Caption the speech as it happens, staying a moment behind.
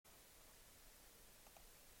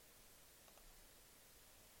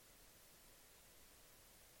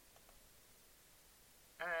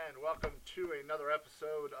welcome to another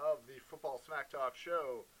episode of the Football Smack Talk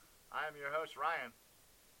Show. I am your host, Ryan.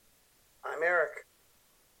 I'm Eric.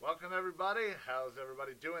 Welcome, everybody. How's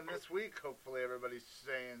everybody doing this week? Hopefully everybody's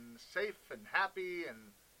staying safe and happy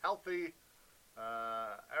and healthy.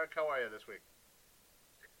 Eric, how are you this week?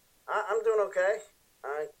 I'm doing okay.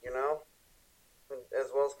 As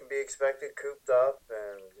well as can be expected, cooped up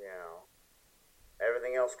and,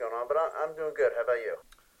 everything else going on. But I'm doing good. How about you?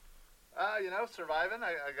 Surviving,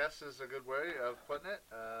 I guess, is a good way of putting it.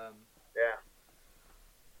 Yeah.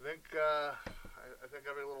 I think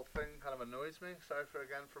every little thing kind of annoys me. Sorry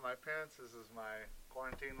for my appearance. This is my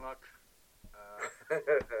quarantine look.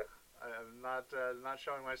 I'm not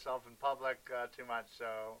showing myself in public too much,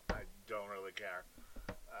 so I don't really care.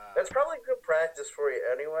 That's probably good practice for you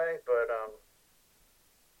anyway, but,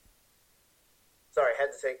 sorry, I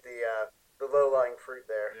had to take the low-lying fruit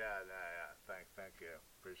there. Yeah. Thank you.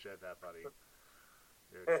 Appreciate that, buddy.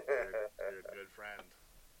 You're a good friend.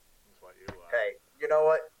 That's what you are. Hey, you know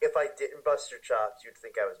what? If I didn't bust your chops, you'd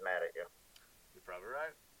think I was mad at you. You're probably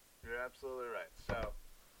right. You're absolutely right. So,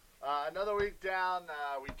 another week down.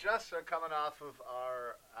 We just are coming off of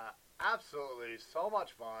our absolutely so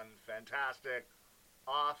much fun, fantastic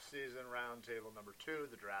off-season roundtable number 2,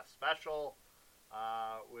 the draft special.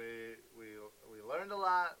 We learned a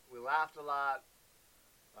lot. We laughed a lot.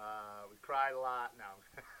 We cried a lot. No.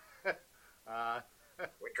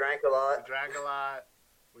 We drank a lot.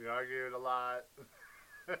 We argued a lot.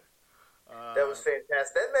 That was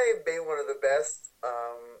fantastic. That may have been one of the best,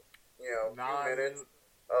 few minutes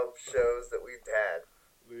of shows that we've had.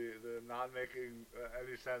 The non-making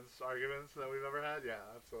any sense arguments that we've ever had? Yeah,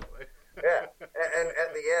 absolutely. Yeah, and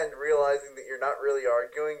at the end, realizing that you're not really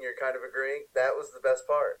arguing, you're kind of agreeing, that was the best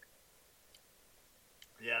part.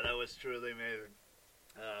 Yeah, that was truly amazing.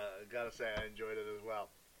 Gotta say, I enjoyed it as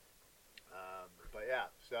well. But yeah,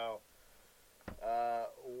 so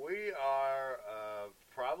we are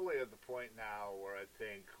probably at the point now where I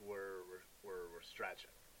think we're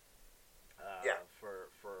stretching.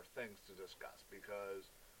 For things to discuss,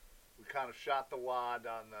 because we kind of shot the wad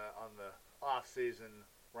on the off-season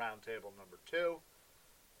roundtable number 2,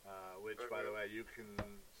 which, by the way, you can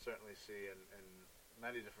certainly see in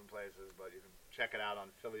many different places, but you can check it out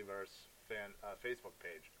on Phillyverse Facebook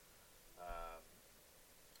page.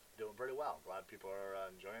 Doing pretty well. Glad people are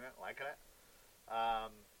enjoying it, liking it.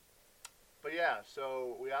 But yeah,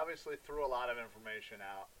 so we obviously threw a lot of information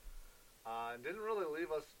out. And didn't really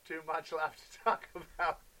leave us too much left to talk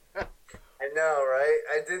about. I know, right?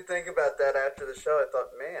 I did think about that after the show. I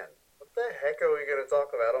thought, man, what the heck are we going to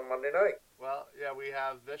talk about on Monday night? Well, yeah, we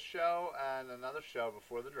have this show and another show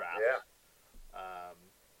before the draft. Yeah.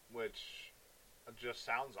 Which just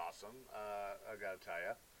sounds awesome, I got to tell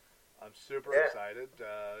you. I'm super excited.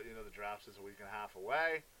 The draft is a week and a half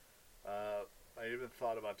away. I even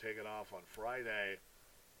thought about taking off on Friday.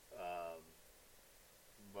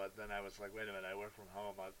 But then I was like, wait a minute, I work from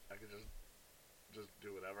home. I could just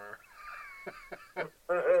do whatever.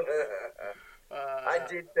 I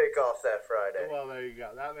did take off that Friday. Well, there you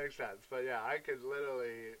go. That makes sense. But yeah, I could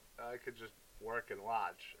just work and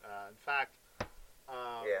watch. In fact,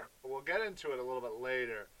 we'll get into it a little bit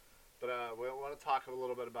later. But we want to talk a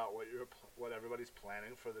little bit about what everybody's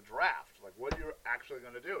planning for the draft. Like, what you're actually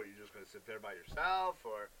going to do. Are you just going to sit there by yourself,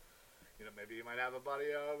 or maybe you might have a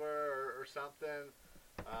buddy over or something.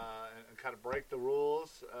 And kind of break the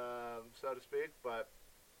rules, so to speak. But,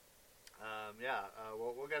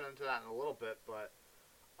 we'll get into that in a little bit. But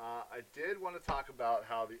I did want to talk about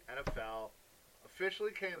how the NFL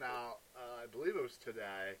officially came out, I believe it was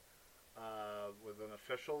today, with an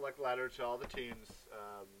official letter to all the teams,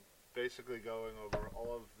 basically going over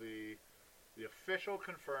all of the official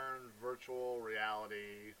confirmed virtual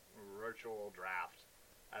reality, virtual draft,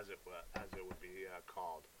 as it would be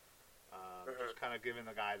called. Just kind of giving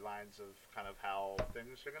the guidelines of kind of how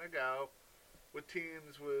things are going to go with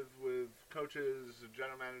teams, with coaches,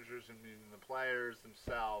 general managers, and even the players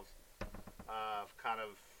themselves, kind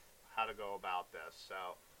of how to go about this.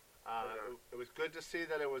 So it was good to see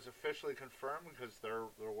that it was officially confirmed, because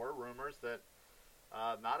there were rumors that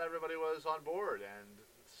not everybody was on board, and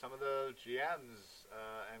some of the GMs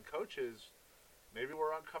and coaches maybe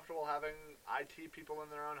were uncomfortable having IT people in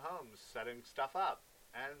their own homes setting stuff up.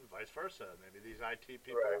 And vice versa. Maybe these IT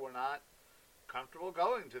people were not comfortable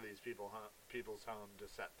going to these people's home to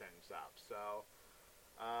set things up. So,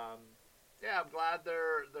 I'm glad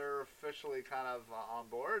they're officially kind of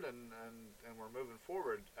on board and we're moving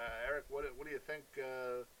forward. Eric, what do you think?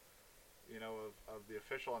 Of the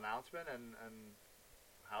official announcement and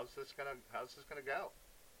how's this gonna go?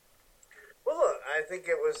 Well, look, I think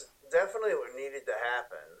it was definitely what needed to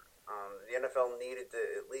happen. The NFL needed to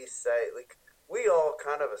at least say, like, we all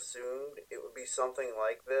kind of assumed it would be something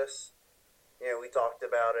like this. We talked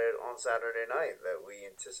about it on Saturday night that we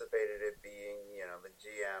anticipated it being, the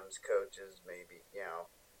GMs, coaches, maybe,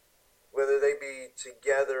 whether they be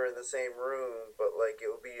together in the same room, but like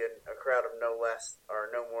it would be a crowd of no less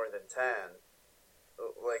or no more than 10,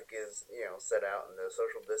 like is set out in the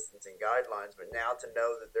social distancing guidelines. But now to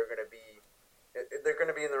know that they're going to be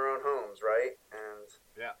in their own homes, right? And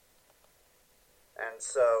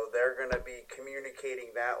so they're going to be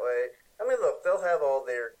communicating that way. I mean, look, they'll have all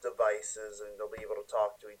their devices and they'll be able to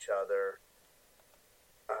talk to each other,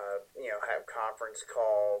 have conference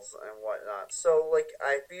calls and whatnot. So, like,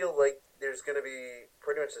 I feel like there's going to be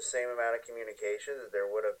pretty much the same amount of communication that there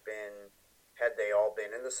would have been had they all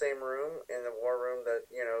been in the same room, in the war room that,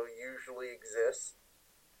 usually exists.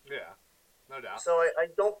 Yeah, no doubt. So I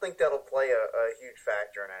don't think that'll play a huge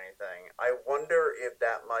factor in anything. I wonder if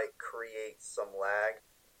that might create some lag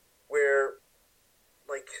where,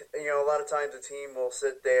 like, a lot of times a team will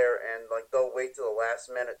sit there and, like, they'll wait till the last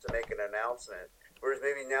minute to make an announcement. Whereas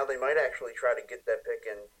maybe now they might actually try to get that pick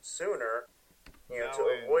in sooner, to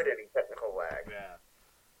avoid any technical lag. Yeah.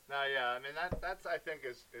 No, yeah. I mean, that's I think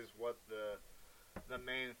is what the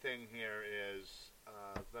main thing here is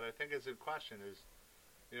that I think is in question is,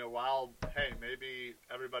 while, hey, maybe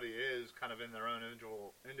everybody is kind of in their own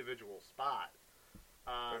individual spot,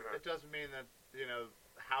 it doesn't mean that,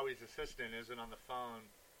 Howie's assistant isn't on the phone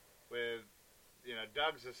with,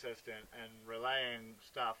 Doug's assistant and relaying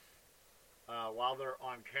stuff while they're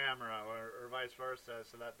on camera or vice versa,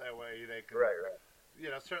 so that way they can,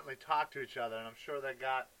 certainly talk to each other. And I'm sure they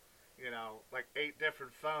got, like 8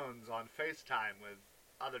 different phones on FaceTime with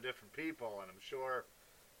other different people, and I'm sure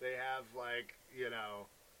they have, like,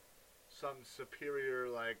 some superior,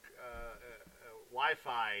 like,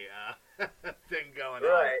 Wi-Fi thing going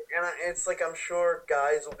on. Right, and it's like I'm sure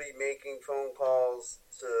guys will be making phone calls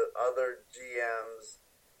to other GMs.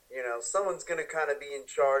 Someone's going to kind of be in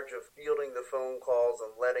charge of fielding the phone calls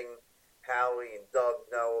and letting Howie and Doug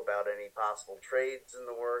know about any possible trades in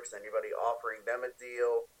the works, anybody offering them a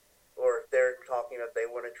deal, or if they're talking that they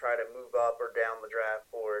want to try to move up or down the draft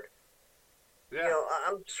board. Yeah.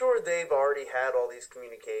 I'm sure they've already had all these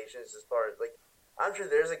communications as far as, like, I'm sure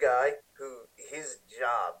there's a guy who his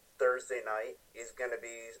job Thursday night is going to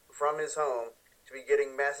be from his home to be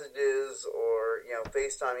getting messages or,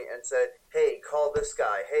 FaceTiming and said, hey, call this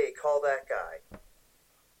guy. Hey, call that guy.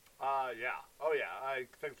 Yeah. Oh, yeah. I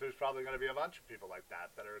think there's probably going to be a bunch of people like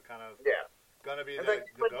that are kind of going to be and the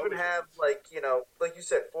go-betweens. Have, like, like you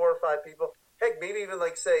said, 4 or 5 people. Heck, maybe even,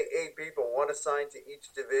 like, say 8 people, one assigned to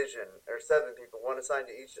each division, or 7 people, one assigned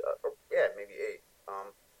to each, maybe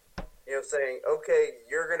 8. Saying, okay,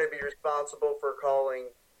 you're going to be responsible for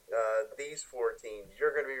calling these 4 teams.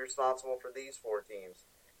 You're going to be responsible for these 4 teams.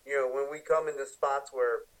 When we come into spots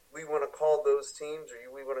where we want to call those teams, or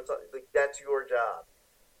we want to talk, like, that's your job.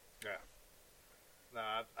 Yeah. No,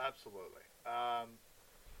 absolutely.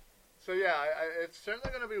 So yeah, it's certainly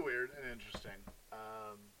going to be weird and interesting.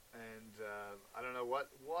 I don't know what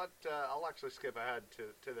I'll actually skip ahead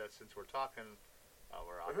to this since we're talking.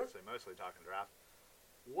 We're obviously mostly talking draft.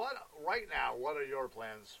 What are your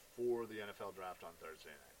plans for the NFL draft on Thursday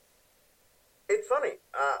night? It's funny.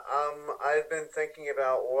 I've been thinking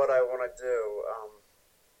about what I want to do.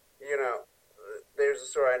 There's a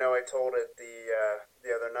story I know I told it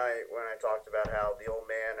the other night when I talked about how the old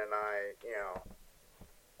man and I,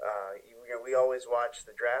 we always watch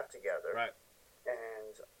the draft together. Right.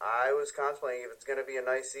 And I was contemplating if it's going to be a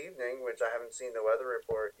nice evening, which I haven't seen the weather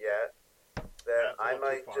report yet, that I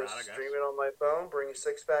might just stream it on my phone, bring a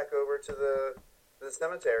 6-pack over to the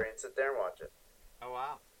cemetery and sit there and watch it. Oh,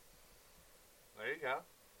 wow. There you go.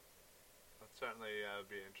 That'd certainly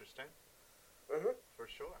be interesting. Mm-hmm. For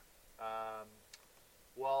sure.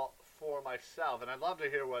 Well, for myself, and I'd love to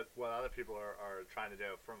hear what other people are trying to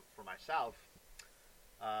do. For myself,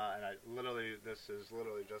 and this is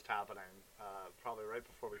literally just happening probably right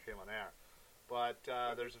before we came on air. But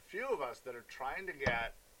there's a few of us that are trying to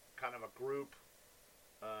get kind of a group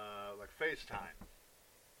like FaceTime.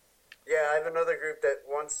 Yeah, I have another group that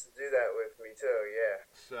wants to do that with me too. Yeah.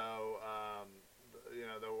 So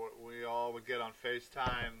we all would get on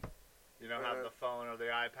FaceTime. Have the phone or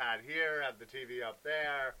the iPad here, have the TV up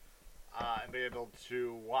there, and be able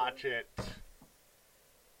to watch it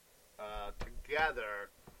together.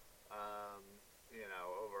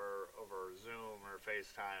 Over Zoom or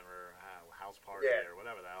FaceTime or House Party or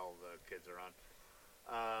whatever the hell the kids are on.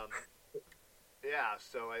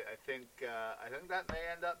 So I think that may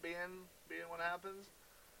end up being what happens.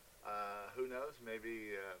 Who knows?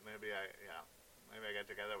 Maybe Maybe I get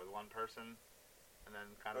together with one person and then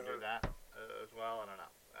kind of do Mhm. that as well. I don't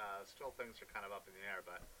know. Still, things are kind of up in the air,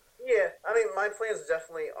 but Yeah, I mean, my plans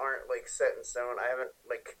definitely aren't like set in stone. I haven't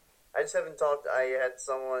like, I just haven't talked. I had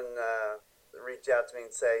someone reach out to me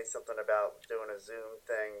and say something about doing a Zoom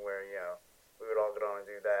thing where we would all get on and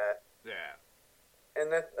do that, yeah,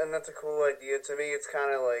 and that's a cool idea. To me, it's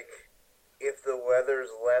kind of like if the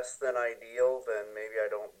weather's less than ideal, then maybe I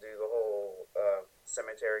don't do the whole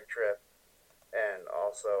cemetery trip. And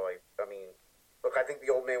also, I mean, look, I think the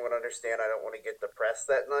old man would understand. I don't want to get depressed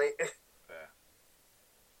that night. yeah.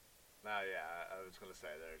 No, yeah. I was gonna say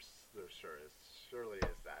there surely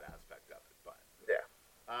is that aspect of it, but Yeah.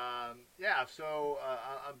 yeah. So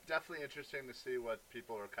I'm definitely interested to see what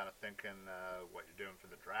people are kind of thinking, what you're doing for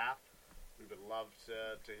the draft. We would love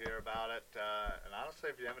to hear about it, and honestly,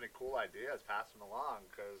 if you have any cool ideas, pass them along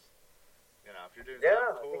because if you're doing Yeah,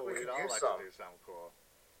 something I think cool, we we'd could all use like some. to do something cool.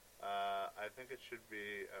 I think it should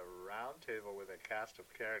be a round table with a cast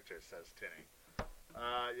of characters, says Tinny.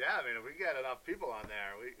 Yeah, I mean, if we get enough people on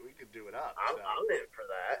there, we could do it up. I'm in for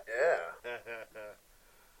that. Yeah.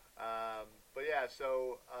 But yeah,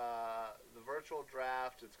 so the virtual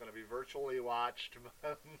draft, it's going to be virtually watched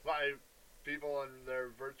by people and their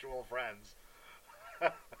virtual friends.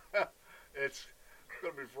 It's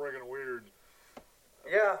going to be friggin' weird.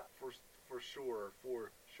 Yeah. For sure,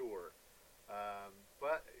 for sure.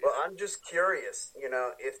 But Well, I'm just curious,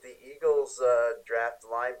 if the Eagles draft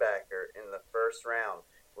linebacker in the first round,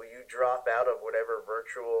 will you drop out of whatever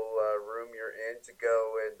virtual room you're in to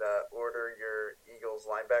go and order your Eagles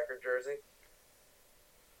linebacker jersey?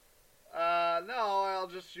 no, I'll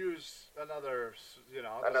just use another,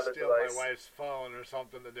 I'll just Another steal device. my wife's phone or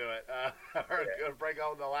something to do it, or Yeah. bring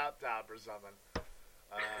home the laptop or something.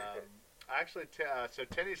 Actually, so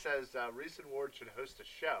Tinny says Reese and Ward should host a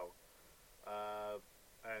show.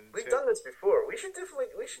 And We've done this before. We should do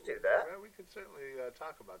that. Well, we could certainly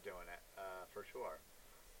talk about doing it for sure.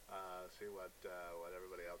 See what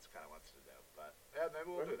everybody else kind of wants to do, but yeah,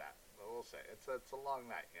 maybe we'll do that. But we'll see. It's a long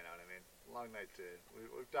night, you know what I mean? Long night to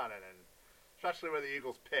we've done it, and especially where the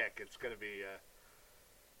Eagles pick, it's gonna be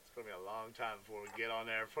a long time before we get on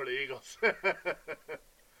there for the Eagles.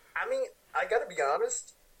 I mean, I got to be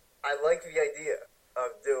honest. I like the idea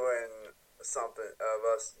of doing something of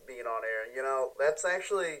us being on air. That's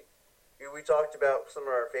actually we talked about some of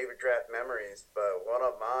our favorite draft memories, but one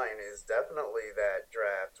of mine is definitely that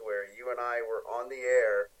draft where you and I were on the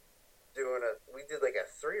air we did like a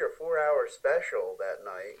 3 or 4 hour special that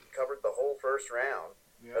night, covered the whole first round,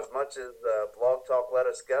 Yeah. as much as Blog Talk let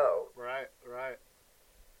us go. Right.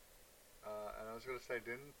 And I was gonna say,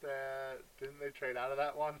 didn't they trade out of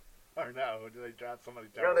that one, or no? Did they draft somebody?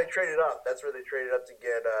 They traded up. That's where they traded up to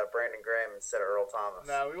get Brandon Graham instead of Earl Thomas.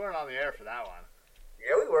 No, we weren't on the air for that one.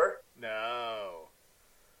 Yeah, we were. No,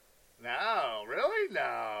 really,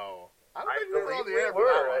 no. I don't I think we were on the believe air we for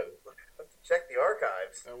that were. one. Have to check the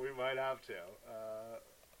archives. We might have to.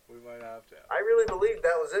 We might have to. I really believe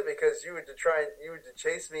that was it because you were to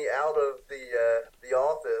chase me out of the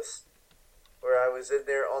office where I was in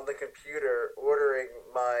there on the computer ordering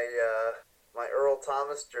my my Earl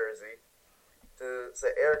Thomas jersey to say,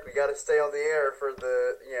 Eric, we got to stay on the air for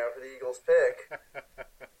the for the Eagles pick.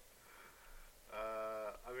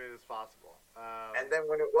 I mean, it's possible. And then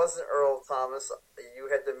when it wasn't Earl Thomas, you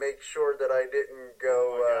had to make sure that I didn't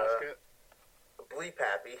go gasket? bleep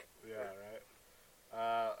happy. Yeah, right.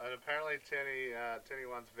 And apparently, Tinny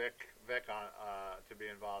wants Vic on to be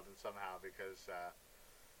involved in somehow because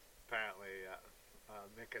apparently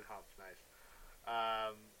Mick and Hump, nice.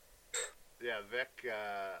 Yeah, Vic.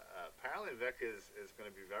 Apparently, Vic is going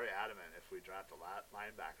to be very adamant if we draft a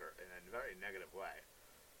linebacker in a very negative way,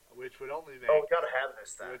 which would only make We got to have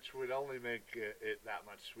this then. which would only make it that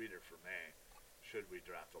much sweeter for me, should we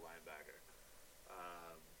draft a linebacker.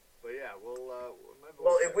 But yeah,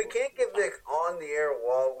 If we can't get Vic on the air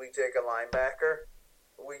while we take a linebacker,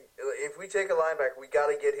 if we take a linebacker, we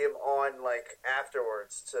got to get him on like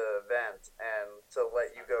afterwards to vent and to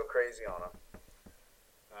let you go crazy on him.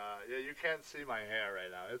 Yeah, you can't see my hair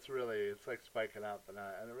right now. It's like spiking up, and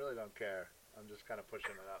I really don't care. I'm just kind of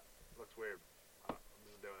pushing it up. Looks weird. I'm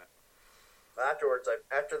just doing it. Afterwards,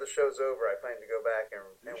 after the show's over, I plan to go back and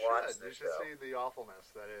watch You this should show. see the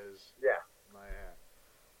awfulness that is my hair.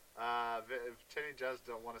 If Tinny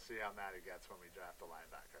don't want to see how mad he gets when we draft a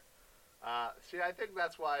linebacker. See, I think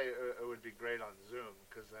that's why it would be great on Zoom,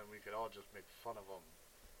 because then we could all just make fun of him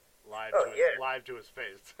live to his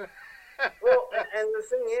face. Well, and the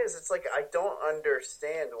thing is, it's like I don't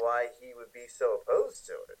understand why he would be so opposed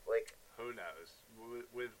to it. Like, who knows?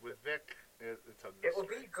 With Vic, it's a mystery. it would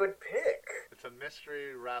be a good pick. It's a mystery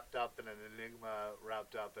mystery wrapped up in an enigma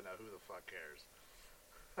wrapped up in a who the fuck cares.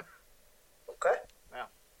 Okay. Yeah,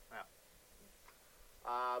 yeah.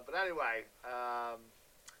 But anyway,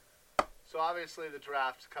 so obviously the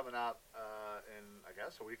draft's coming up in, I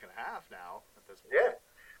guess, a week and a half now at this point. Yeah.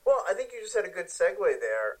 Well, I think you just had a good segue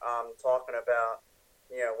there, talking about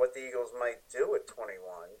what the Eagles might do at 21,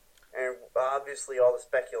 and obviously all the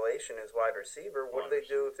speculation is wide receiver. What do they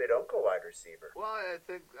do if they don't go wide receiver? Well, I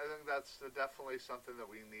think that's definitely something that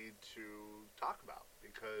we need to talk about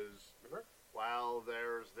because while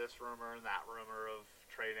there's this rumor and that rumor of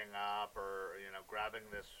trading up or grabbing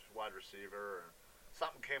this wide receiver, and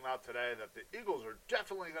something came out today that the Eagles are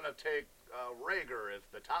definitely going to take Rager if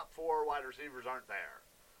the top 4 wide receivers aren't there.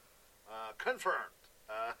 Confirmed.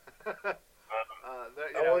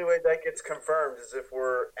 The only way that gets confirmed is if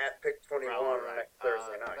we're at pick 21 next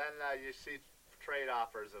Thursday night. Then you see trade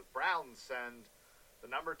offers of Browns send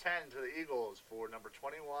the number 10 to the Eagles for number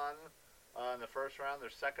 21 in the first round,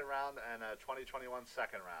 their second round, and a 2021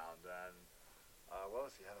 second round. And what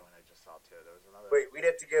was the other one I just saw too? There was another. Wait, we'd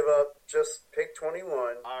have to give up just pick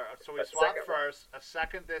 21. So we swapped first, a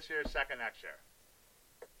second this year, second next year.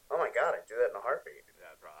 Oh my God, I'd do that in a heartbeat.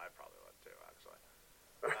 Yeah, I probably would too, actually.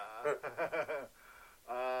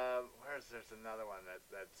 There's another one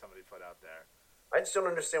that somebody put out there. I just don't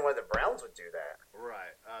understand why the Browns would do that.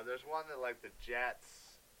 Right. There's one that like the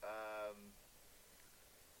Jets.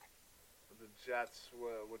 The Jets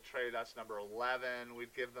would trade us number 11.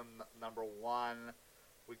 We'd give them number 1.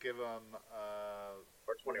 We'd give them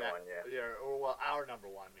or 21, yeah. Or our number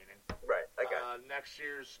 1 meaning. Right. I got next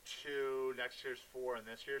year's 2, next year's 4, and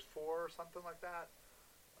this year's 4 or something like that.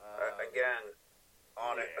 Again,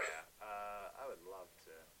 on it. Yeah. I would love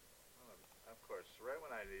to. Of course, right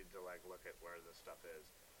when I need to look at where this stuff is,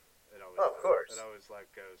 it always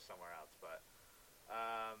goes somewhere else. But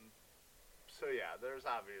so yeah, there's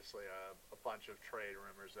obviously a bunch of trade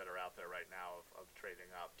rumors that are out there right now of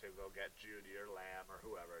trading up to go get Judy or Lamb or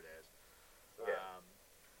whoever it is. Yeah.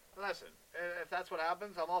 Listen, if that's what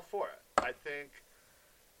happens, I'm all for it. I think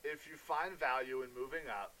if you find value in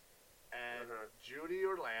moving up, and Judy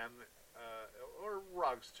or Lamb or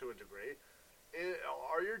Ruggs to a degree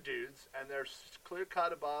are your dudes, and they're clear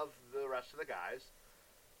cut above the rest of the guys,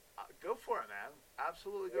 go for it, man.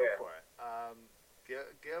 Absolutely go for it.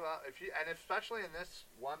 Give up and especially in this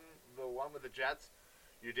one, the one with the Jets,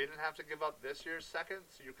 you didn't have to give up this year's second,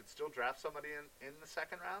 so you could still draft somebody in the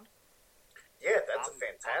second round. Yeah, that's a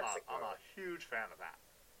fantastic I'm a huge fan of that.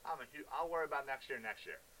 I'll worry about next year.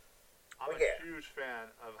 I'm a huge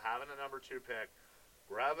fan of having a number 2 pick,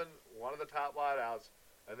 grabbing one of the top wideouts,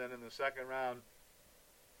 and then in the second round,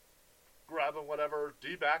 grabbing whatever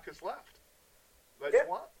D-back is left that you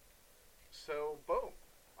want. So, boom.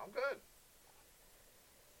 I'm good.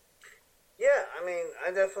 Yeah, I mean,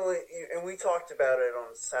 I definitely, and we talked about it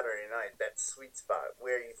on Saturday night, that sweet spot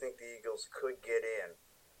where you think the Eagles could get in.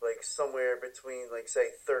 Like somewhere between,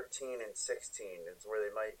 say, 13 and 16 is where they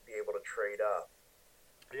might be able to trade up.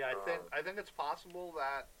 Yeah, I think it's possible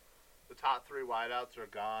that the top 3 wideouts are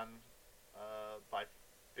gone by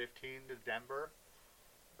 15 to Denver.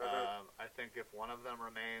 I think if one of them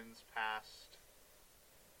remains past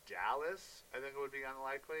Dallas, I think it would be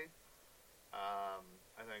unlikely.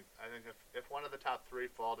 I think if one of the top 3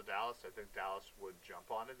 fall to Dallas, I think Dallas would jump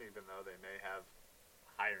on it, even though they may have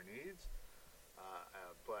higher needs.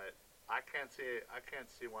 But I can't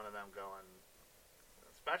see one of them going,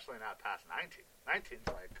 especially not past 19. 19's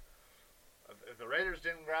like, if the Raiders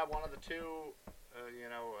didn't grab one of the 2, or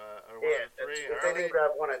one of the 3 if they didn't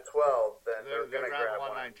grab one at 12, then they're going to grab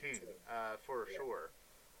 119 for sure.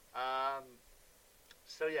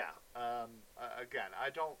 So yeah, again, I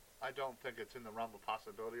don't think it's in the realm of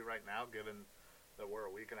possibility right now, given that we're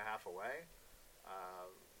a week and a half away.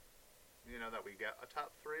 That we get a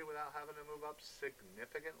top 3 without having to move up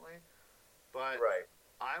significantly. But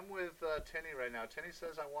I'm with Tinney right now. Tinney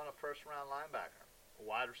says I want a first-round linebacker, a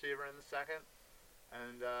wide receiver in the second,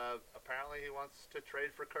 and apparently he wants to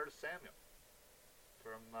trade for Curtis Samuel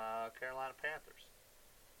from Carolina Panthers.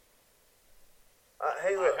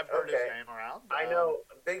 Hey, look, I have heard his name around. I know,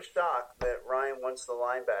 big shock that Ryan wants the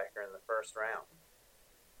linebacker in the first round.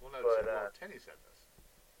 Well, no, Tinney said this.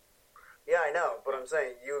 Yeah, I know, but I'm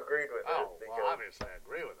saying you agreed with it. Well, obviously I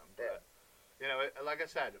agree with him. But, like I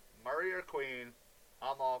said, Murray or Queen,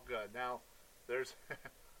 I'm all good. Now, there's,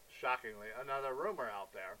 shockingly, another rumor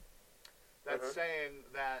out there that's saying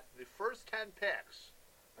that the first 10 picks,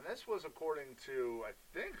 and this was according to, I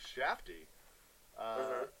think, Shafty.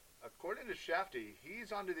 According to Shafty,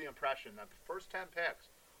 he's under the impression that the first 10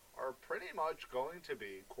 picks are pretty much going to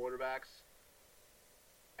be quarterbacks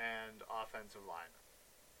and offensive linemen.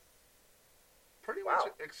 pretty Wow.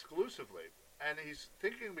 much exclusively. And he's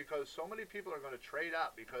thinking because so many people are going to trade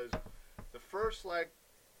up because the first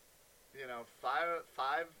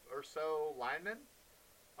five or so linemen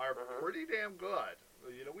are pretty damn good.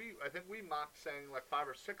 I think we mocked saying like 5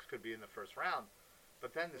 or 6 could be in the first round,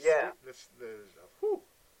 but then there's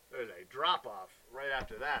a drop off right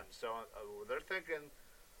after them. So they're thinking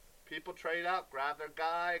people trade up, grab their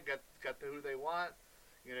guy, get to who they want.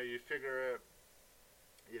 You figure,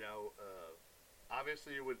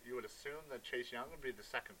 obviously you would assume that Chase Young would be the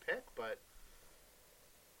second pick, but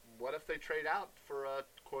what if they trade out for a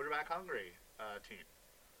quarterback hungry team?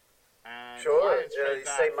 And Sure, trade you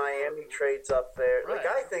back say Miami trades up there. Right. Like,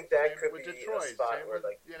 I think that Same could with be Detroit. a spot Same where, with,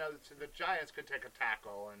 like, the Giants could take a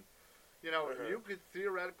tackle, and you could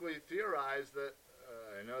theoretically theorize that.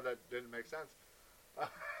 I know that didn't make sense.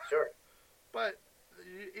 sure. But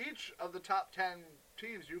each of the top 10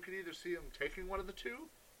 teams, you could either see them taking one of the two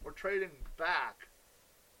or trading back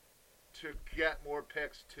to get more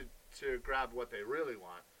picks to grab what they really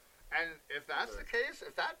want. And if that's the case,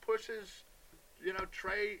 if that pushes,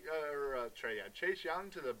 Chase Young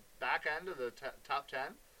to the back end of the top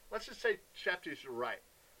 10, let's just say Shefty's right.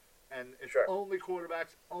 And it's only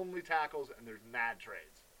quarterbacks, only tackles, and there's mad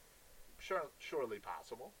trades. Surely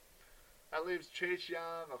possible. That leaves Chase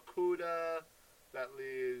Young, Okuda. That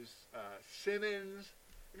leaves Simmons.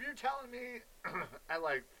 If you're telling me at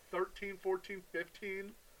like 13, 14,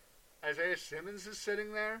 15, Isaiah Simmons is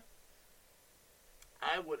sitting there,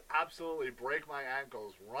 I would absolutely break my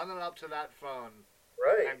ankles running up to that phone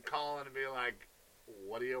and calling and being like,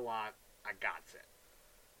 what do you want? I got it.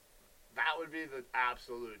 That would be the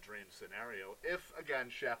absolute dream scenario. If, again,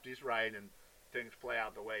 Shefty's right and things play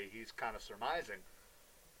out the way he's kind of surmising.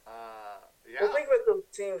 Well, think about those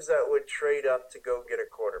teams that would trade up to go get a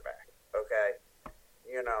quarterback, okay?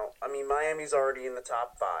 Miami's already in the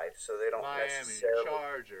top 5, so they don't necessarily...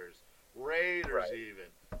 Chargers, Raiders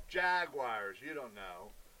even, Jaguars, you don't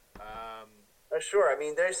know. Sure,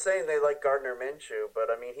 they're saying they like Gardner Minshew, but,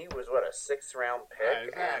 he was, a 6th-round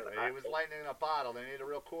pick? Yeah, exactly. He was lightning in a bottle. They need a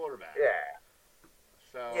real quarterback. Yeah.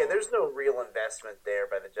 So, there's no real investment there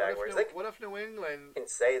by the Jaguars. What if New England... can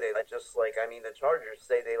say they like, just like, the Chargers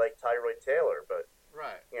say they like Tyrod Taylor, but,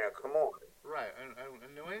 come on. Right,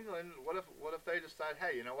 and New England, what if they decide,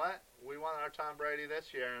 hey, you know what? We want our Tom Brady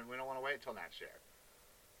this year, and we don't want to wait until next year.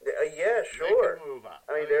 Yeah, sure. They can move up.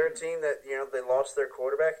 They're a team that, they lost their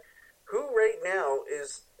quarterback. Who right now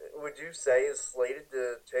would you say, is slated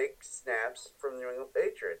to take snaps from New England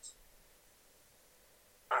Patriots?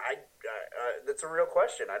 That's a real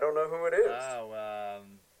question. I don't know who it is. Oh,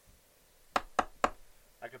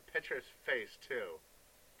 I could picture his face, too.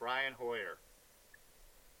 Brian Hoyer.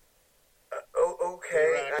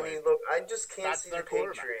 Okay. Look, I just can't see the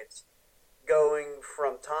Patriots going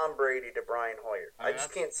from Tom Brady to Brian Hoyer. I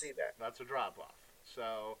just can't see that. That's a drop-off.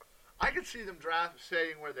 So, I could see them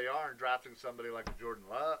staying where they are and drafting somebody like Jordan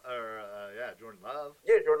Love. Jordan Love.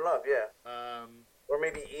 Yeah, Jordan Love, yeah. Or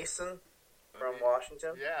maybe Eason from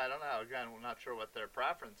Washington. Yeah, I don't know. Again, we're not sure what their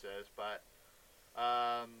preference is, but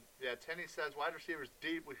Tenney says wide receivers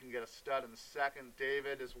deep. We can get a stud in the second.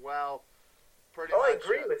 David as well. Pretty much, I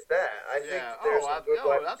agree with that. I think there's a good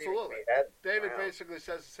wide absolutely. David basically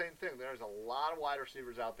says the same thing. There's a lot of wide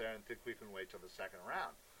receivers out there, and think we can wait till the second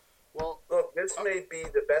round. Well, look, this may be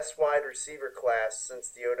the best wide receiver class since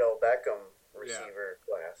the Odell Beckham receiver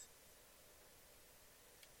class.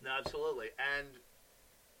 No, absolutely, and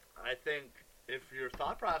I think if your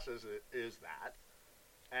thought process is that,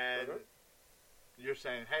 and you're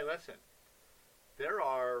saying, hey, listen, there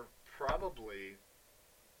are probably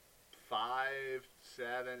 5,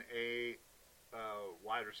 7, 8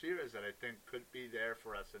 wide receivers that I think could be there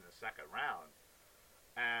for us in the second round,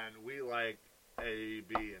 and we like A,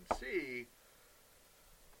 B, and C.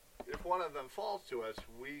 If one of them falls to us,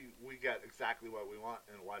 we get exactly what we want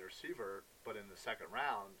in a wide receiver, but in the second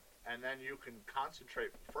round, and then you can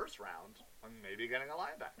concentrate first round on maybe getting a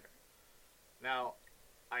linebacker. Now,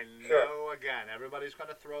 I know, again, everybody's going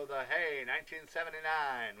to throw the, hey,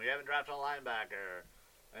 1979, we haven't drafted a linebacker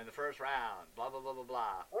in the first round, blah, blah, blah, blah,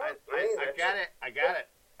 blah. I get it.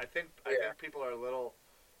 I think people are a little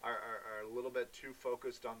bit too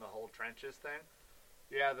focused on the whole trenches thing.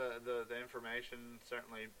 Yeah, the information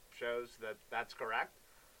certainly shows that that's correct.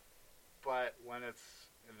 But when it's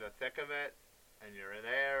in the thick of it, and you're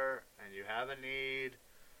there, and you have a need,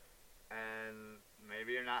 and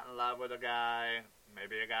maybe you're not in love with a guy,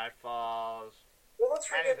 maybe a guy falls. Well, let's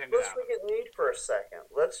forget need for a second.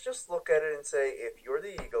 Let's just look at it and say, if you're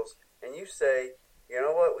the Eagles, and you say, you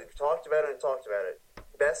know what, we've talked about it and talked about it,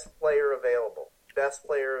 best player available. best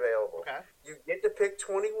player available. Okay. You get to pick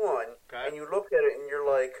 21, Okay. and you look at it and you're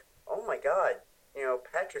like, oh my God,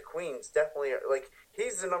 Patrick Queen's definitely,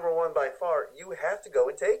 he's the number one by far. You have to go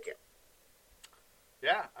and take him.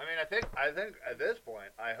 Yeah, I mean, I think at this point,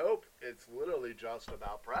 I hope it's literally just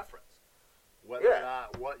about preference. Whether or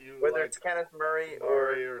not whether it's Kenneth Murray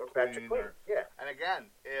or Patrick Queen. Yeah. And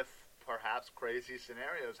again, if perhaps crazy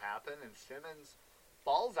scenarios happen and Simmons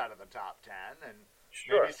falls out of the top 10 and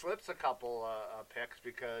maybe slips a couple picks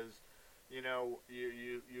because,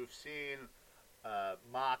 you've seen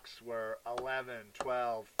mocks where 11,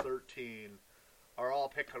 12, 13 are all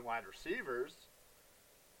picking wide receivers.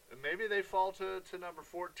 Maybe they fall to number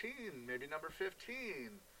 14, maybe number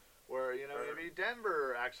 15, where, maybe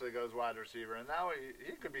Denver actually goes wide receiver, and now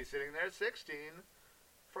he could be sitting there at 16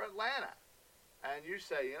 for Atlanta. And you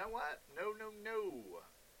say, you know what? No.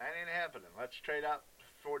 That ain't happening. Let's trade up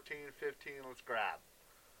 14, 15, let's grab.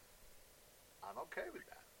 I'm okay with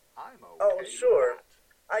that. I'm okay with that.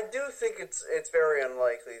 I do think it's very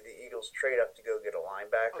unlikely the Eagles trade up to go get a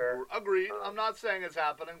linebacker. Agreed. I'm not saying it's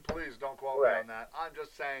happening. Please don't quote me on that. I'm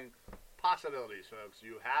just saying possibilities, folks.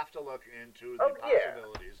 You have to look into the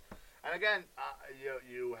possibilities. Yeah. And again,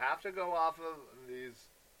 you have to go off of these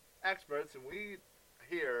experts, and we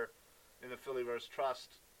here in the Phillyverse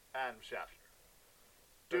trust Adam Schefter.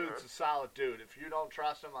 Dude's a solid dude. If you don't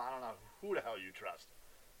trust him, I don't know who the hell you trust.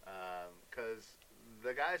 Because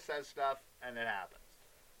the guy says stuff, and it happens.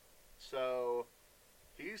 So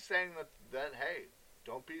he's saying that, hey,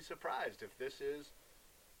 don't be surprised if this is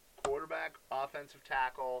quarterback, offensive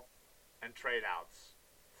tackle, and trade outs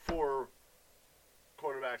for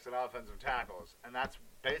quarterbacks and offensive tackles. And that's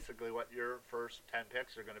basically what your first 10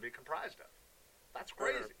 picks are going to be comprised of. That's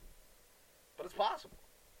crazy. But it's possible.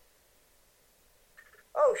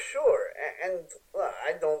 Oh, sure. And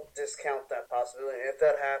I don't discount that possibility. And if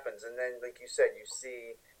that happens, and then, like you said, you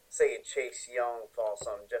see, say, a Chase Young fall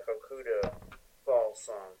some, Jeff Okudah fall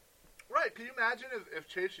some. Right. Can you imagine if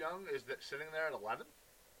Chase Young is sitting there at 11?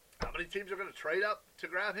 How many teams are going to trade up to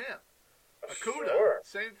grab him? Okudah,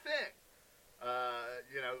 same thing.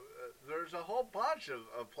 There's a whole bunch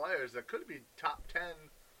of players that could be top 10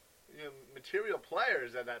 material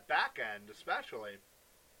players at that back end, especially,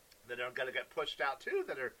 that are going to get pushed out too,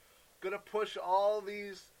 that are going to push all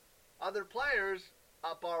these other players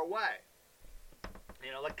up our way.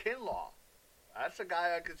 Like Kinlaw. That's a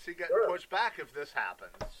guy I could see getting pushed back if this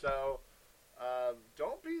happens. So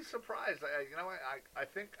don't be surprised. I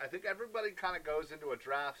think everybody kind of goes into a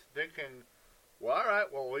draft thinking, well, all right,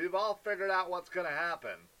 well, we've all figured out what's going to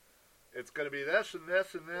happen. It's going to be this and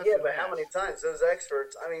this and this. Yeah, but how many times those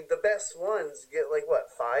experts? I mean, the best ones get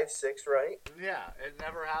 5, 6 right? Yeah, it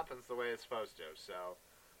never happens the way it's supposed to. So,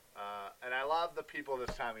 and I love the people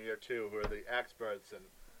this time of year too, who are the experts and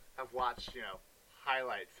have watched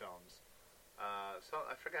highlight films. So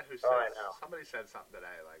I forget who said. Somebody said something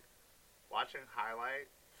today, like watching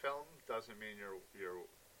highlight film doesn't mean you're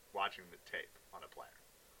watching the tape on a player.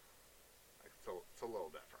 It's a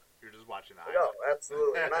little different. You're just watching the highlights. No,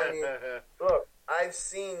 absolutely. And I mean, look, I've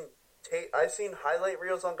seen highlight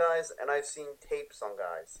reels on guys, and I've seen tapes on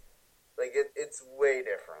guys. It's way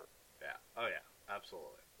different. Yeah. Oh yeah.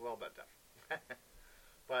 Absolutely. A little bit different.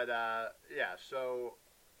 But yeah. So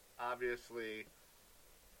obviously,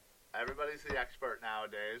 everybody's the expert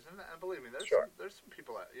nowadays, and believe me, there's some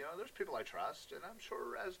people there's people I trust, and I'm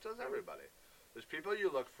sure as does everybody. There's people you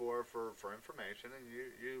look for information, and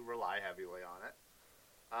you rely heavily on it.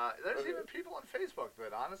 There's even people on Facebook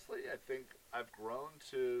that, honestly, I think I've grown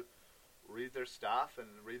to read their stuff and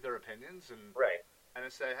read their opinions and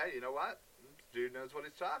say, hey, you know what? This dude knows what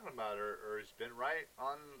he's talking about, or he's been right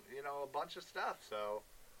on, a bunch of stuff. So,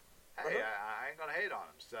 hey, I ain't going to hate on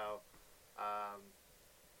him. So,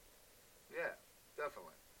 yeah,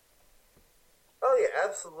 definitely. Oh, yeah,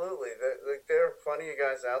 absolutely. There are plenty of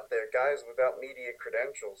guys out there, guys without media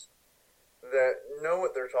credentials, that know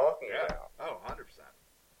what they're talking about. Oh, 100%.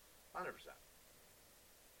 100%.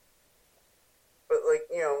 But,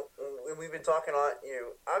 we've been talking a lot,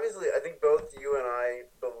 obviously I think both you and I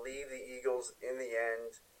believe the Eagles in the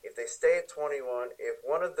end, if they stay at 21, if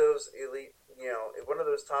one of those elite, if one of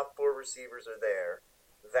those top 4 receivers are there,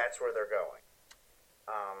 that's where they're going.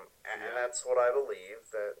 And that's what I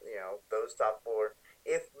believe, that, those top 4.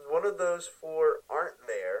 If one of those 4 aren't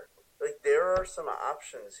there, there are some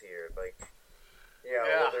options here,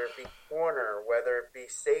 whether it be corner, whether it be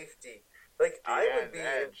safety. I would be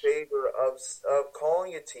in favor of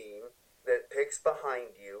calling a team that picks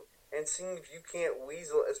behind you and seeing if you can't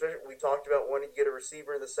weasel, especially we talked about wanting to get a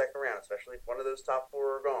receiver in the second round, especially if one of those top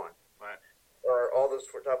 4 are gone. Right. or all those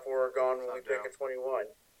top four are gone when Some we pick do. at 21.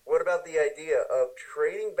 What about the idea of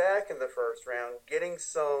trading back in the first round, getting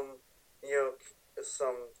some, you know,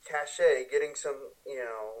 some cachet, getting some,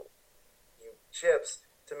 chips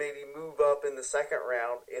to maybe move up in the second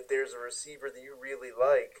round if there's a receiver that you really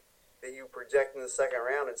like that you project in the second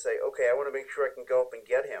round and say, okay, I want to make sure I can go up and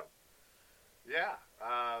get him. Yeah.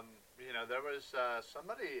 There was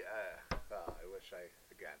somebody. I wish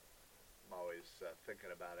again, I'm always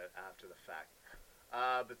thinking about it after the fact.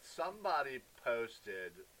 But somebody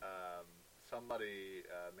posted, somebody,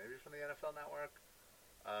 maybe from the NFL Network,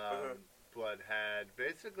 but had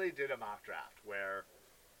basically did a mock draft where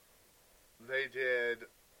they did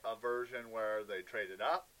a version where they traded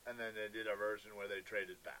up, and then they did a version where they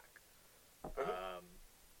traded back.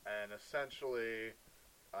 And essentially,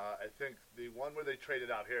 I think the one where they traded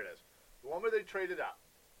up, here it is. The one where they traded up,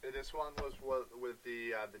 this one was with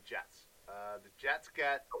the Jets. The Jets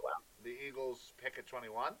get the Eagles pick at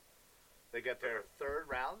 21. They get their third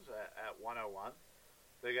rounds at 101.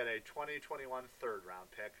 They get a 2021 third round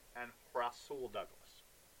pick and Rasul Douglas.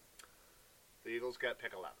 The Eagles get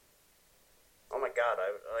pick 11. Oh my God!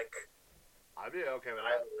 I'd be okay with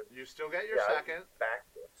that. You still get your second.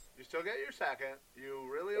 You still get your second. You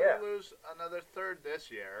really only lose another third this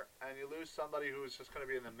year, and you lose somebody who's just going to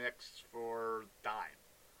be in the mix for dime.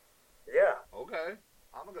 Yeah. Okay,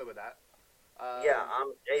 I'm good with that.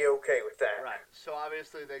 I'm A-okay with that. Right. So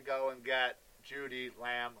obviously they go and get Judy,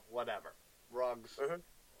 Lamb, whatever, Ruggs,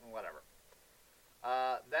 whatever.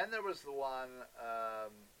 Then there was the one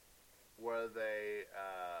where they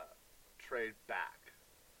trade back.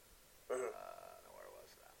 Where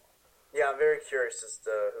was that one? Yeah, I'm very curious as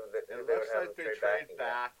to who they It would looks have like they trade trade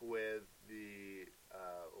back with the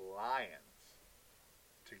Lions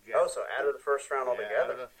to get. Oh, so out of the first round Out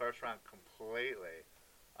altogether. of the first round completely.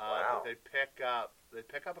 Wow. But they pick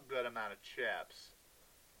up a good amount of chips.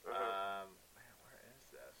 Man, where is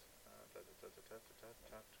this?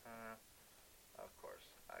 Of course,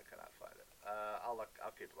 I cannot find it. I'll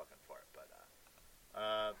keep looking for it. But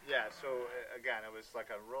yeah. So again, it was like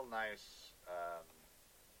a real nice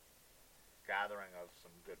gathering of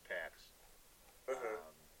some good picks.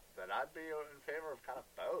 That I'd be in favor of kind of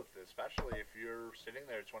both, especially if you're sitting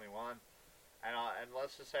there at 21. And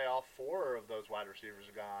let's just say all four of those wide receivers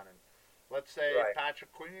are gone, and let's say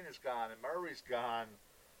Patrick Queen is gone and Murray's gone,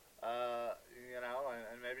 and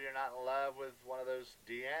maybe you're not in love with one of those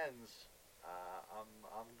DNs.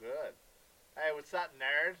 I'm good. Hey, what's up,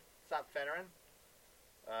 nerd? What's up, Finneran?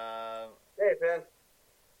 Hey, Ben.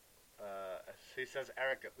 He says,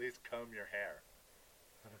 Eric, at least comb your hair.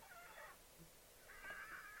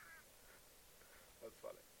 That's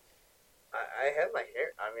funny. I had my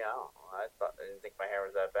hair. I mean, I don't know. I didn't think my hair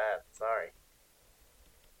was that bad. Sorry.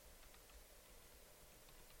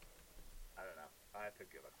 I don't know. I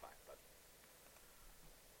think you look fine, but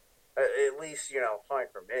at least fine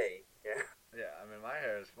for me. Yeah. Yeah. I mean, my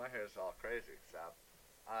hair is all crazy. So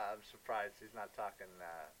I'm surprised he's not talking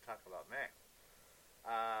about me.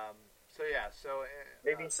 So yeah. So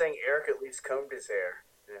maybe he's saying Eric at least combed his hair.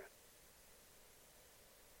 Yeah.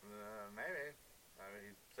 Maybe. I mean,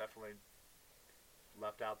 he definitely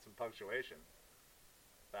left out some punctuation.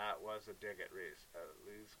 That was a dig at Reese. At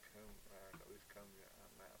least come.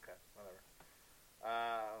 Okay, whatever.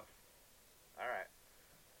 All right.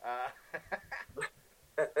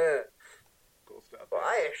 Cool stuff. Well,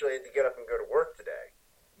 I actually had to get up and go to work today.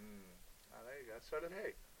 Oh, there you go. So did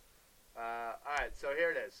he. All right, so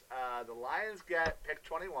here it is. The Lions get pick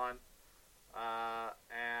 21,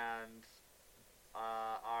 and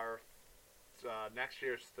our next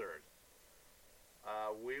year's third.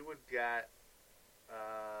 We would get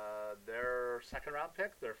their second round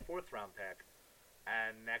pick, their fourth round pick,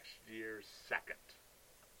 and next year's second.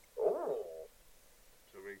 Ooh.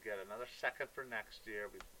 So we get another second for next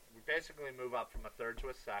year. We basically move up from a third to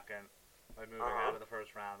a second by moving out of the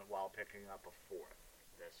first round while picking up a fourth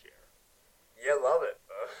this year. Yeah, love it.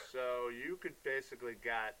 So you could basically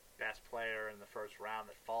get best player in the first round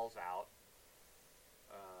that falls out.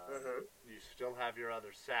 You still have your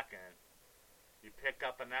other second. You pick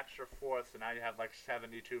up an extra fourth, so now you have like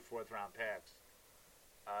 72 fourth-round picks.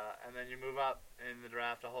 And then you move up in the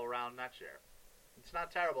draft a whole round next year. It's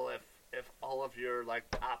not terrible if all of your like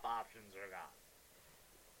top options are gone.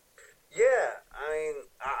 Yeah, I mean,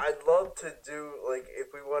 I'd love to do, like,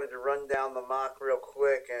 if we wanted to run down the mock real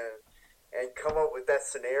quick and come up with that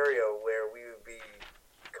scenario where we would be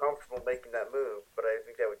comfortable making that move, but I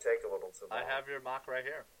think that would take a little too long. I have your mock right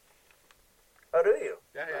here. Oh, do you?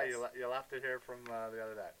 Yeah, Nice. yeah, you left it here from the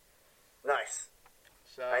other day. Nice.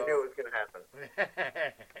 So I knew it was going to happen.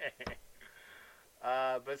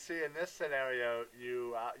 But see, in this scenario,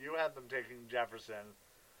 you have them taking Jefferson.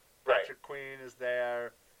 Right. Patrick Queen is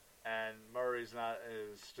there, and Murray's not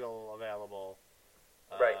is still available.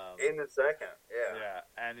 Right. In the second. Yeah. Yeah,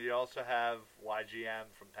 and you also have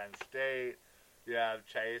YGM from Penn State. You have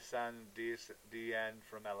Chason DN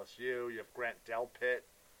from LSU. You have Grant Delpit,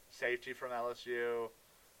 safety from LSU.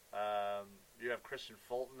 You have Christian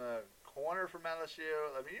Fulton, a corner from LSU.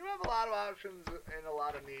 I mean, you have a lot of options in a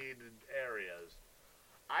lot of needed areas.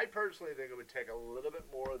 I personally think it would take a little bit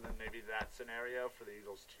more than maybe that scenario for the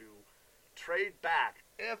Eagles to trade back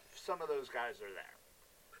if some of those guys are there.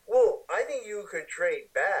 Well, I think you could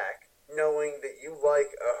trade back knowing that you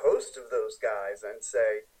like a host of those guys and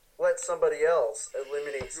say, let somebody else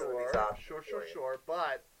eliminate some of these options. Sure.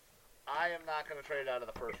 But I am not going to trade out of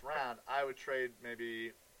the first round. I would trade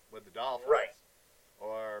maybe with the Dolphins. Right.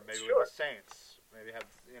 Or maybe with the Saints. Maybe have,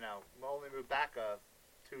 only move back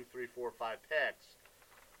 2, 3, 4, 5 picks.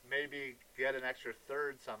 Maybe get an extra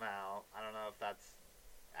third somehow. I don't know if that's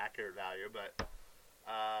accurate value, but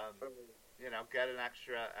get an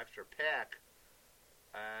extra pick,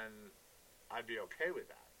 and I'd be okay with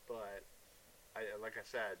that. But like I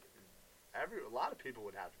said, a lot of people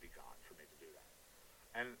would have to be gone for me to do that.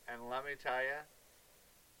 And let me tell you,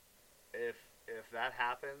 if that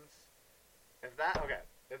happens, if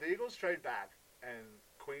the Eagles trade back and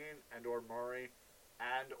Queen and or Murray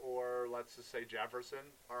and or let's just say Jefferson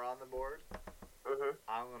are on the board,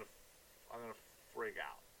 I'm gonna freak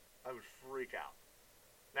out. I would freak out.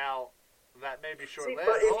 Now that may be short-lived. See,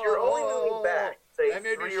 but if you're only moving back, say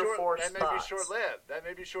 3 or 4 spots, that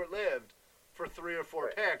may be short-lived for 3 or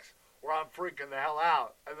 4 picks, where I'm freaking the hell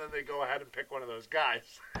out, and then they go ahead and pick one of those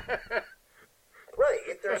guys. Right.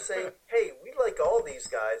 If they're saying, hey, we like all these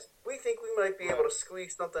guys, we think we might be able to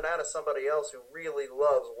squeeze something out of somebody else who really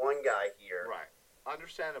loves one guy here. Right.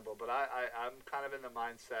 Understandable, but I'm kind of in the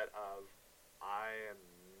mindset of I am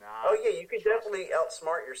not. Oh, yeah, you could definitely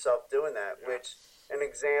outsmart yourself doing that, which an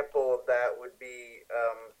example of that would be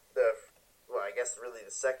I guess really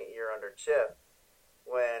the second year under Chip,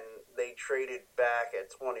 when they traded back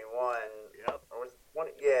at 21. Yep. Or was it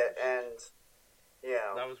 20? Yeah, and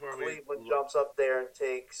that was where Cleveland jumps up there and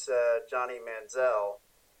takes Johnny Manziel,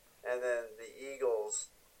 and then the Eagles,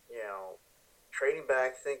 trading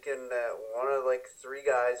back thinking that one of 3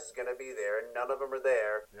 guys is going to be there, and none of them are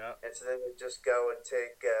there. Yeah. And so then they just go and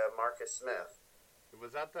take Marcus Smith.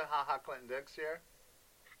 Was that the Ha Clinton Dix year?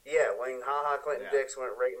 Yeah, when Ha Clinton Dix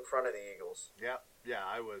went right in front of the Eagles. Yeah,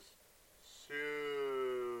 I was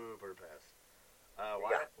super pissed.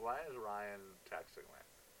 Why is Ryan texting me?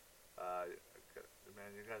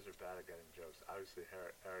 Man, you guys are bad at getting jokes. Obviously,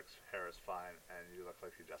 Eric's hair is fine, and you look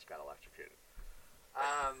like you just got electrocuted.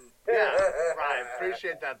 Ryan,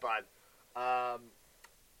 appreciate that, bud.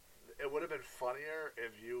 It would have been funnier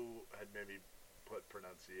if you had maybe put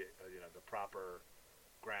the proper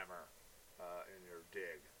grammar in your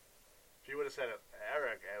dig. If you would have said,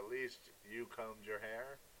 Eric, at least you combed your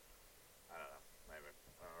hair. I don't know, maybe,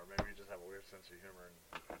 or maybe you just have a weird sense of humor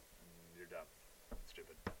and you're dumb,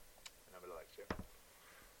 stupid. Nobody likes you.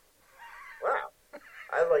 Wow,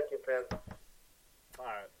 I like you, Ben. All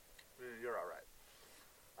right, you're all right.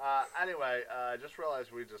 Anyway, I just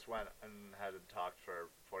realized we just went and had talked for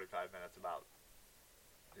 45 minutes about,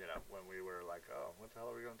 when we were like, oh, what the hell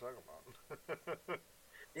are we going to talk about?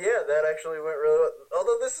 Yeah, that actually went really well.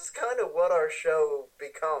 Although this is kind of what our show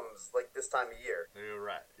becomes, this time of year. You're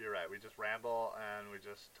right. We just ramble and we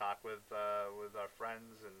just talk with our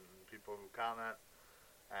friends and people who comment.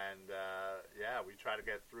 And, we try to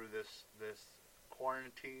get through this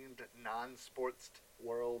quarantined, non-sports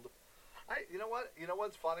world. You know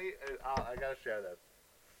what's funny? I gotta share this.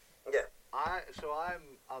 Yeah. So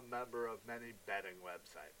I'm a member of many betting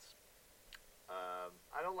websites.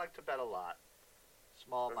 I don't like to bet a lot.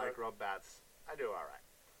 Small micro bets, I do all right.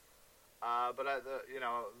 But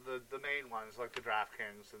the main ones like the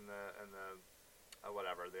DraftKings and the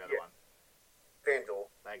whatever the other one. FanDuel.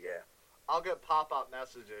 Thank you. I'll get pop-up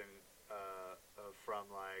messaging from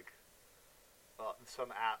some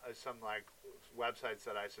websites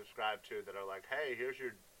that I subscribe to that are like, hey, here's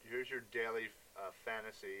your daily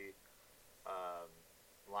fantasy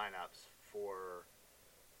lineups for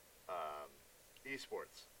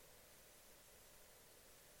esports.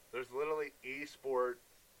 There's literally esport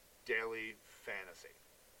daily fantasy.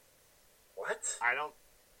 What? I don't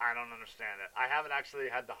understand it. I haven't actually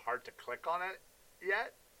had the heart to click on it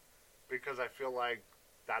yet because I feel like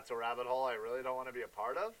that's a rabbit hole I really don't want to be a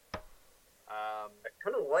part of. I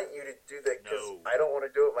kind of want you to do that because I don't want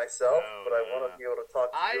to do it myself, but I want to be able to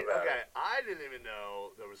talk to you about it. I didn't even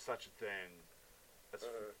know there was such a thing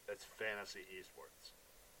It's fantasy esports.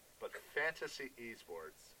 But fantasy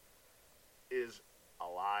esports is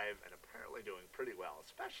alive and apparently doing pretty well,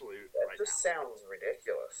 especially right now. It just sounds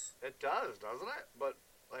ridiculous. It does, doesn't it? But,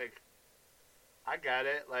 like, I get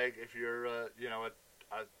it. Like, if you're, a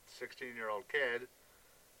 16-year-old kid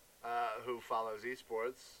who follows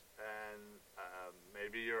esports, and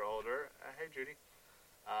maybe you're older. Hey, Judy.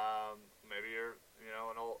 Maybe you're,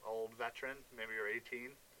 an old veteran. Maybe you're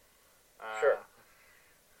 18. Sure.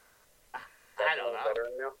 I don't know.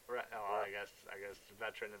 Veteran now? Right. Oh, I guess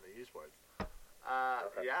veteran in the esports.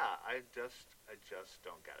 Okay. Yeah, I just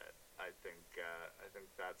don't get it. I think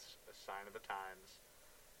that's a sign of the times,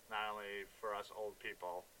 not only for us old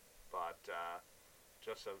people, but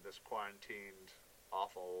just of this quarantined,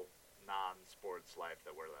 awful, non-sports life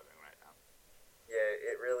that we're living right now. Yeah,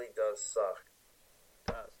 it really does suck.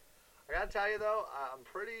 It does. I gotta tell you though, I'm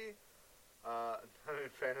pretty.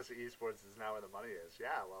 Fantasy esports is now where the money is.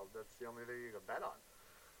 Yeah, well, that's the only thing you can bet on.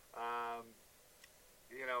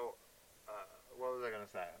 What was I gonna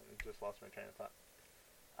say? I just lost my train of thought.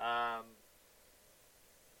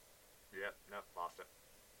 Yep, nope, lost it.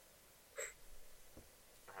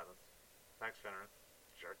 Heavens. Thanks, Fenrir.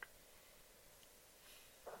 Jerk.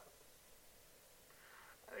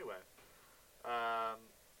 Anyway,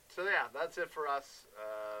 so yeah, that's it for us.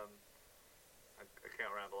 I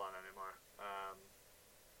can't ramble on anymore.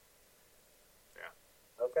 Yeah.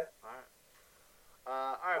 Okay.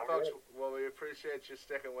 All right, folks. Well, we appreciate you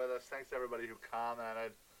sticking with us. Thanks to everybody who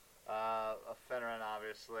commented. Fenrir,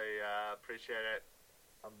 obviously, appreciate it.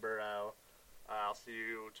 Umberto. I'll see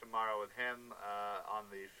you tomorrow with him on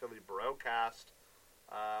the Philly Broadcast,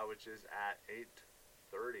 which is at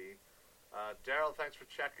 8:30. Daryl, thanks for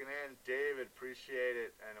checking in. David, appreciate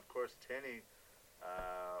it. And, of course, Tinny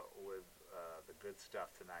with the good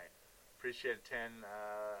stuff tonight. Appreciate it, Tin.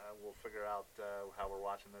 We'll figure out how we're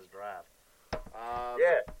watching this draft.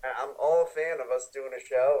 Yeah, I'm all a fan of us doing a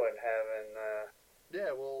show and having...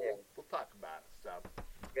 We'll talk about it. So.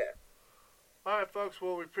 Yeah. All right, folks.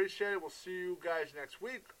 Well, we appreciate it. We'll see you guys next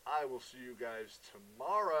week. I will see you guys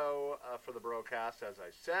tomorrow for the broadcast, as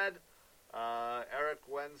I said. Eric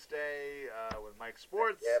Wednesday with Mike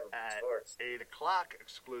Sports at 8 o'clock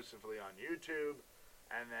exclusively on YouTube.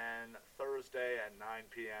 And then Thursday at 9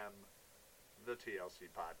 p.m., the TLC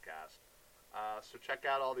podcast. So check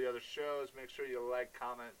out all the other shows. Make sure you like,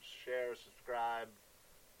 comment, share, subscribe,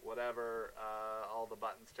 whatever all the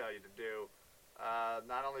buttons tell you to do.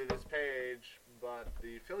 Not only this page, but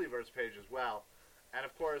the Phillyverse page as well. And,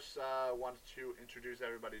 of course, wanted to introduce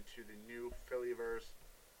everybody to the new Phillyverse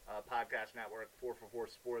Podcast Network, 444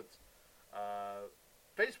 Sports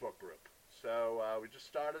Facebook group. So we just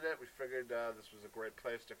started it. We figured this was a great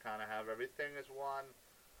place to kind of have everything as one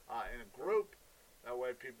in a group. That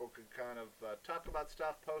way people could kind of talk about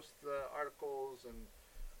stuff, post articles and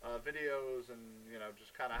videos, and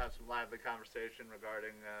just kind of have some lively conversation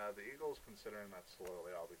regarding the Eagles, considering that's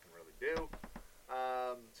literally all we can really do.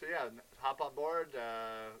 So yeah, hop on board,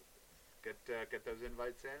 get those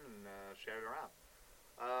invites in, and share it around.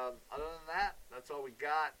 Other than that, that's all we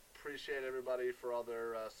got. Appreciate everybody for all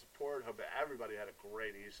their support. Hope that everybody had a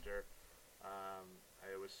great Easter.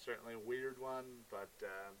 It was certainly a weird one, but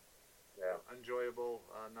enjoyable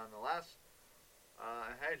nonetheless.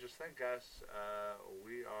 And hey, just think, guys,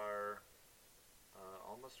 we are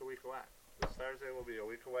almost a week away. This Thursday will be a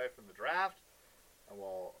week away from the draft, and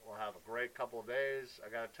we'll have a great couple of days. I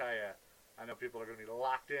got to tell you, I know people are going to be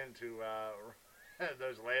locked into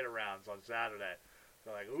those later rounds on Saturday.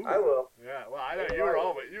 They're like, ooh. I will. Yeah, well, I know you were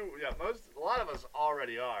all, but a lot of us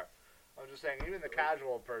already are. I'm just saying, even the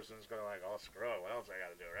casual person is going to like, oh, screw it. What else I got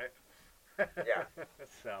to do, right? Yeah.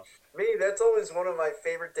 So. Me, that's always one of my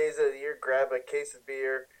favorite days of the year. Grab a case of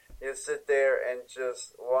beer, sit there and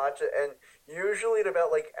just watch it. And usually at about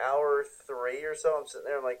like hour 3 or so, I'm sitting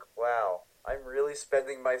there, I'm like, wow, I'm really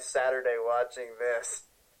spending my Saturday watching this.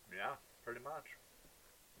 Yeah, pretty much.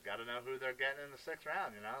 Got to know who they're getting in the 6th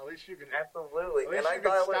round, At least you can... Absolutely. At least and I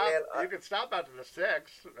dial it in. You can stop after the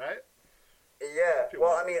 6th, right? Yeah.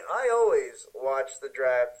 Well, I mean, I always watch the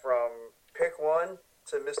draft from pick 1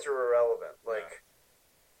 to Mr. Irrelevant. Like...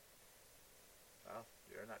 Well,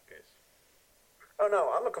 you're in that case. Oh, no,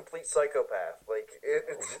 I'm a complete psychopath. Like,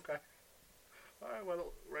 it's... Oh, okay. All right,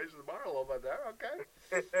 well, raise the bar a little bit there, okay?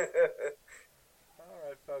 All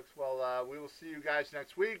right, folks. Well, we will see you guys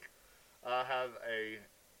next week. Have a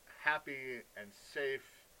happy and safe,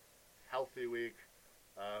 healthy week.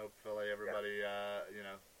 Hopefully everybody,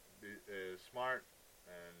 is smart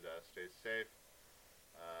and stays safe.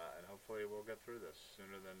 And hopefully we'll get through this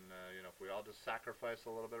sooner than, if we all just sacrifice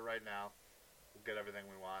a little bit right now, get everything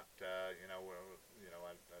we want. I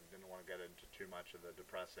didn't want to get into too much of the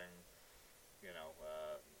depressing,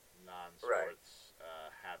 non-sports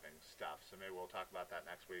having stuff. So maybe we'll talk about that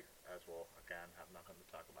next week, as we'll again have nothing to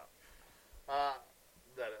talk about.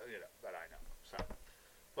 That I know. So,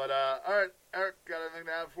 but all right, Eric, got anything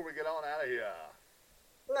to add before we get on out of here?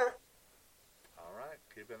 Nah. All right,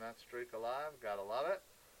 keeping that streak alive. Gotta love it.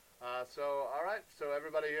 All right. So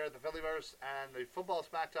everybody here at the Phillyverse and the Football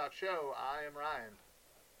Smack Talk show, I am Ryan.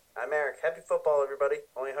 I'm Eric. Happy football, everybody.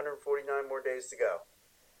 Only 149 more days to go.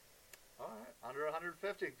 All right, under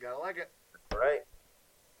 150. Gotta like it. All right.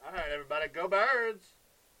 All right, everybody, go Birds.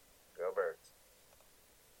 Go Birds.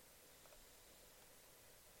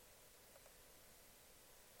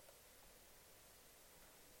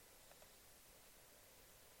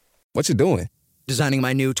 What you doing? Designing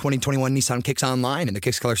my new 2021 Nissan Kicks online in the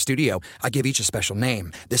Kicks Color Studio. I give each a special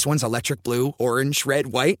name. This one's electric blue, orange, red,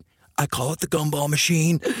 white. I call it the Gumball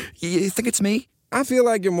Machine. You think it's me? I feel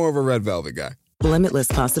like you're more of a red velvet guy. Limitless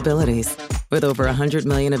possibilities. With over 100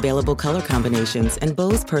 million available color combinations and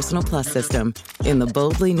Bose Personal Plus system in the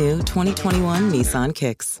boldly new 2021 Nissan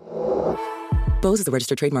Kicks. Bose is a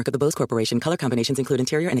registered trademark of the Bose Corporation. Color combinations include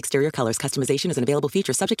interior and exterior colors. Customization is an available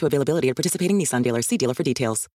feature subject to availability at participating Nissan dealers. See dealer for details.